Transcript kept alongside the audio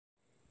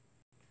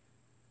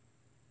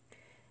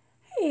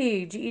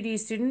Hey, GED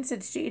students,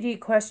 it's GED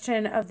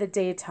question of the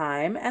day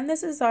time, and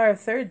this is our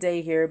third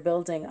day here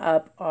building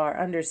up our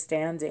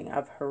understanding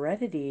of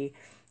heredity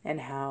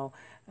and how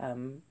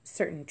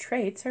certain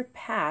traits are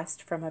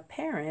passed from a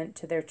parent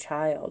to their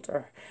child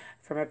or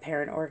from a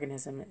parent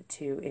organism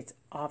to its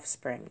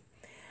offspring.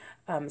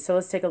 So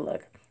let's take a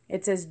look.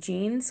 It says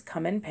genes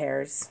come in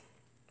pairs.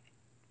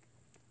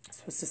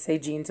 Supposed to say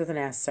genes with an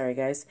S, sorry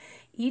guys.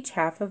 Each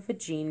half of a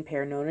gene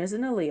pair known as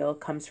an allele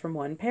comes from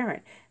one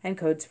parent and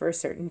codes for a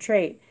certain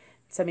trait.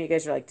 Some of you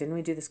guys are like, didn't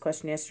we do this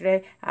question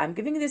yesterday? I'm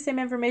giving you the same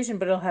information,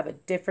 but it'll have a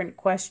different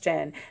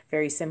question,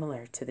 very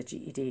similar to the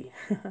GED.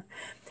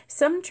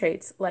 Some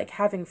traits, like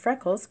having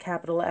freckles,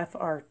 capital F,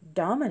 are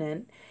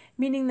dominant,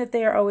 meaning that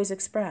they are always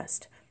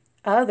expressed.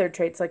 Other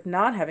traits, like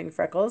not having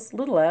freckles,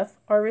 little f,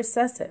 are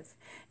recessive.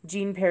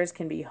 Gene pairs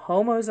can be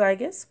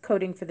homozygous,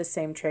 coding for the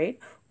same trait,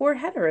 or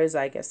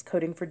heterozygous,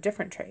 coding for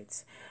different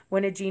traits.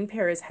 When a gene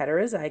pair is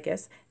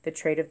heterozygous, the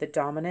trait of the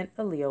dominant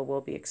allele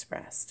will be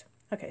expressed.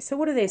 Okay, so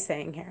what are they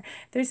saying here?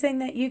 They're saying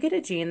that you get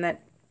a gene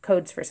that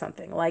codes for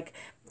something, like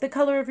the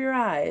color of your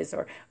eyes,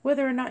 or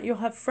whether or not you'll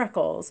have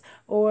freckles,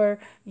 or,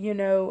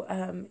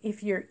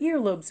 if your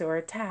earlobes are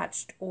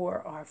attached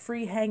or are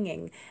free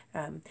hanging.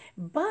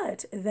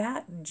 But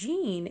that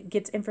gene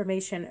gets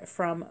information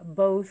from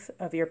both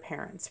of your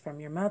parents, from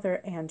your mother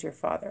and your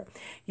father.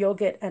 You'll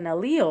get an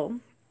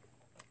allele,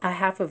 a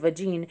half of a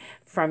gene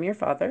from your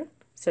father.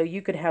 So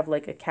you could have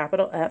like a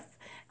capital F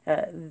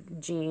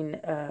gene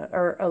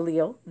or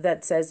allele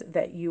that says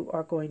that you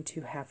are going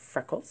to have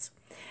freckles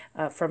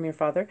from your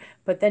father,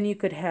 but then you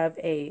could have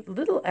a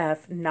little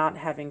f not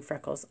having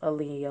freckles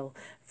allele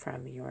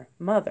from your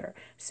mother.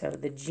 So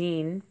the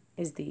gene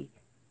is the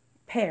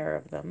pair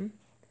of them,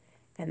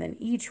 and then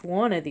each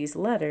one of these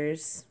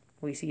letters,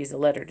 we use a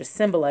letter to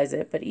symbolize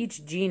it, but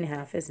each gene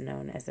half is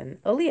known as an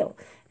allele,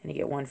 and you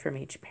get one from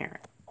each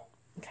parent.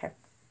 Okay.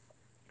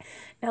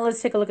 Now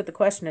let's take a look at the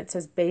question. It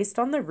says, based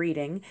on the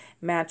reading,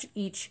 match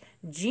each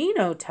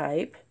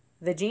genotype,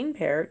 the gene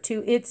pair,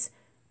 to its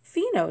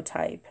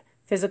phenotype,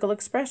 physical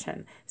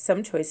expression.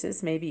 Some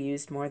choices may be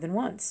used more than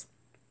once.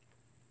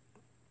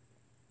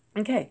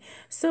 Okay,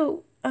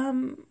 so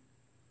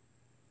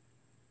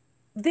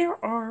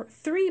there are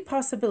three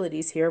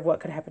possibilities here of what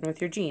could happen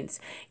with your genes.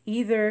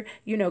 Either,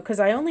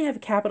 because I only have a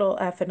capital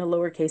F and a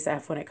lowercase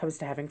f when it comes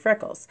to having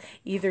freckles.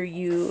 Either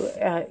you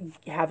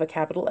have a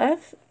capital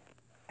F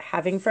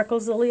having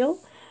freckles allele,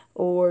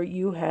 or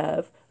you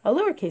have a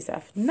lowercase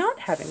f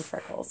not having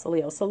freckles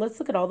allele. So let's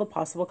look at all the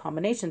possible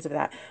combinations of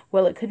that.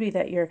 Well, it could be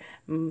that your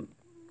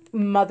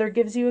mother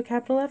gives you a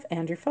capital F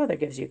and your father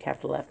gives you a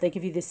capital F. They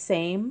give you the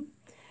same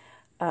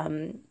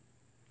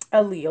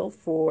allele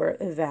for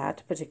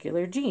that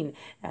particular gene.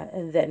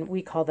 And then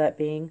we call that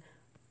being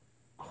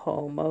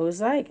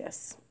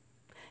homozygous.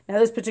 Now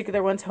this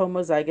particular one's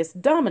homozygous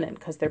dominant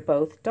because they're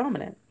both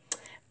dominant.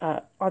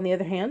 On the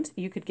other hand,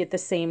 you could get the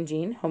same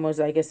gene,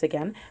 homozygous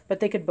again, but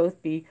they could both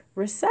be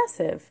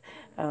recessive.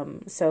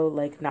 So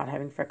like not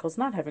having freckles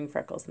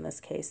in this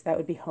case. That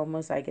would be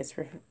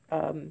homozygous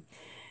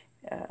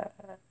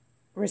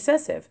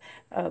recessive.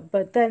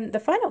 But then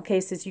the final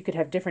case is you could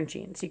have different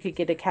genes. You could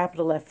get a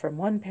capital F from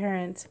one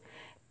parent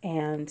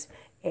and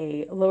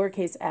a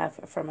lowercase f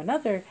from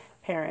another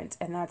parent,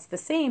 and that's the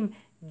same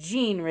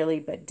gene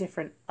really, but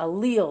different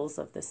alleles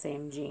of the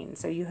same gene.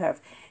 So you have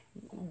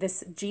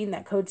this gene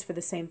that codes for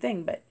the same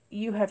thing, but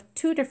you have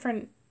two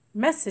different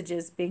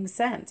messages being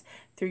sent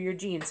through your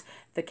genes.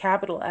 The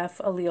capital F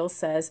allele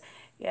says,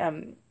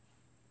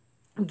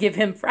 give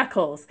him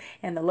freckles,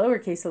 and the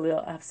lowercase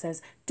allele f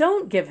says,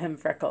 don't give him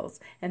freckles.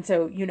 And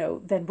so,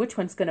 then which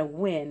one's going to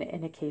win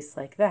in a case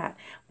like that?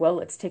 Well,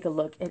 let's take a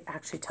look. It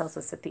actually tells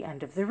us at the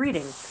end of the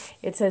reading.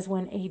 It says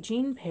when a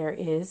gene pair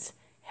is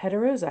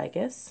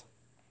heterozygous,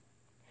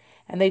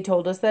 and they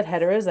told us that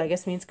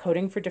heterozygous means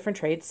coding for different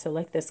traits. So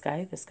like this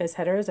guy's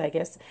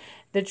heterozygous.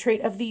 The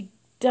trait of the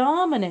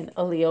dominant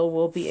allele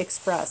will be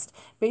expressed.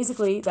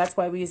 Basically, that's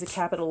why we use a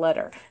capital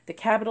letter. The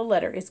capital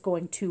letter is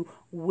going to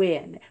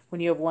win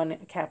when you have one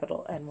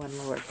capital and one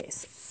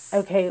lowercase.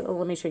 Okay,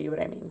 let me show you what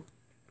I mean.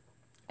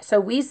 So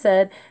we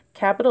said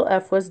capital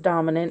F was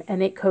dominant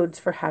and it codes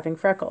for having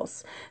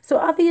freckles. So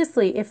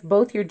obviously, if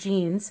both your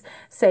genes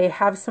say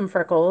have some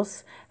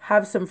freckles,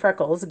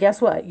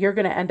 guess what? You're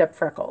going to end up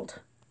freckled.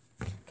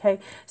 Okay,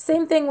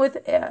 same thing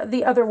with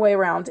the other way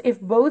around.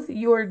 If both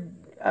your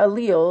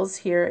alleles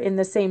here in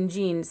the same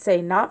gene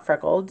say not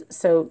freckled,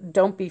 so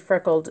don't be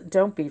freckled,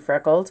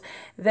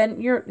 then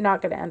you're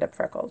not going to end up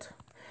freckled.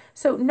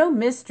 So no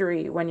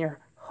mystery when you're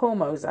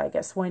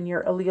homozygous, when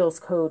your alleles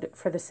code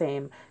for the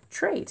same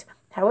trait.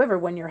 However,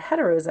 when you're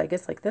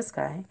heterozygous, like this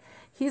guy,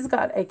 he's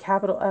got a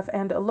capital F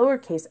and a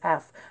lowercase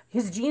f.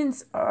 His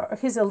genes,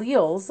 his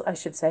alleles, I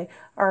should say,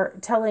 are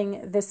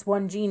telling this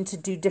one gene to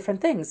do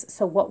different things.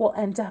 So what will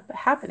end up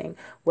happening?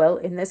 Well,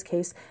 in this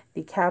case,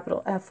 the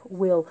capital F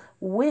will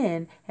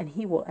win, and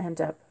he will end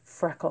up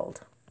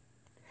freckled.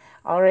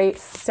 All right,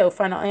 so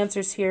final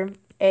answers here.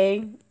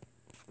 A,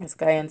 this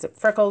guy ends up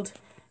freckled.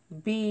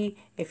 B,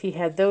 if he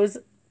had those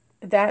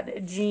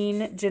that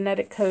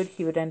genetic code,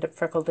 he would end up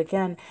freckled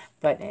again,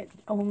 but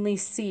only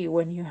C,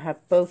 when you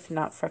have both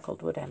not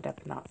freckled, would end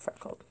up not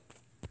freckled.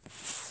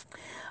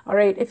 All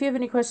right, if you have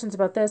any questions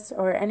about this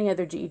or any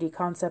other GED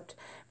concept,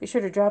 be sure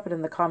to drop it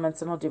in the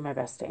comments and I'll do my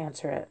best to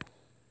answer it.